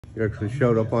You actually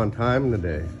showed up on time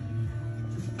today.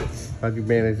 How'd you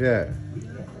manage that?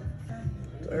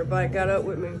 Everybody got up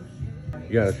with me.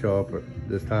 You gotta show up at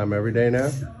this time every day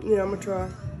now? Yeah, I'm gonna try.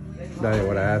 Not even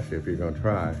what I asked you if you're gonna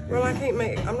try. Well, I can't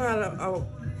make, I'm not a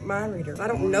mind reader. I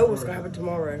don't know what's gonna happen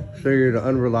tomorrow. So you're the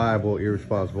unreliable,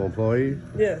 irresponsible employee?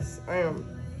 Yes, I am.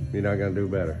 You're not gonna do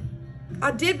better?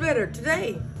 I did better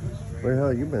today. Where the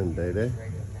hell you been, Day?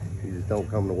 You just don't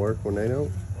come to work when they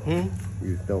don't?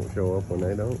 You just don't show up when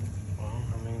they don't? Well,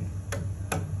 I mean,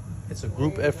 it's a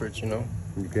group effort, you know.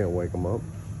 You can't wake them up?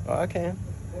 Oh, I can.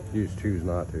 You just choose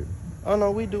not to? Oh, no,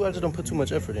 we do. I just don't put too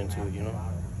much effort into it, you know.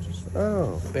 Just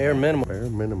Oh. bare minimum. Bare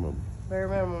minimum. Bare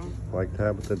minimum. Like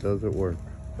Tabitha does at work.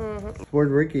 Where's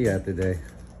Ricky at today?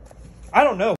 I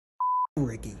don't know.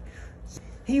 Ricky.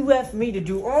 He left me to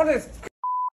do all this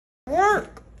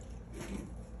work.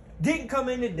 Didn't come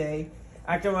in today.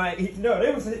 Acting like,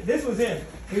 this was him.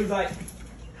 He was like,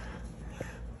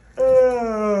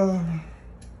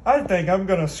 I think I'm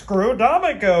going to screw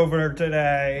Dominic over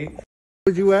today.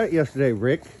 Where'd you at yesterday,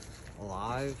 Rick?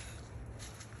 Alive?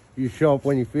 You show up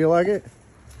when you feel like it?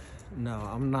 No,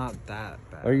 I'm not that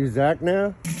bad. Are you Zach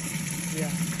now? Yeah.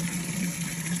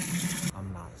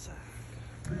 I'm not Zach.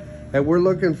 Hey, we're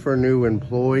looking for new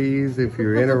employees. If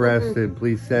you're interested,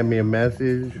 please send me a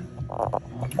message.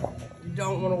 You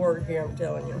don't want to work here, I'm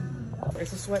telling you.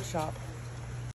 It's a sweatshop.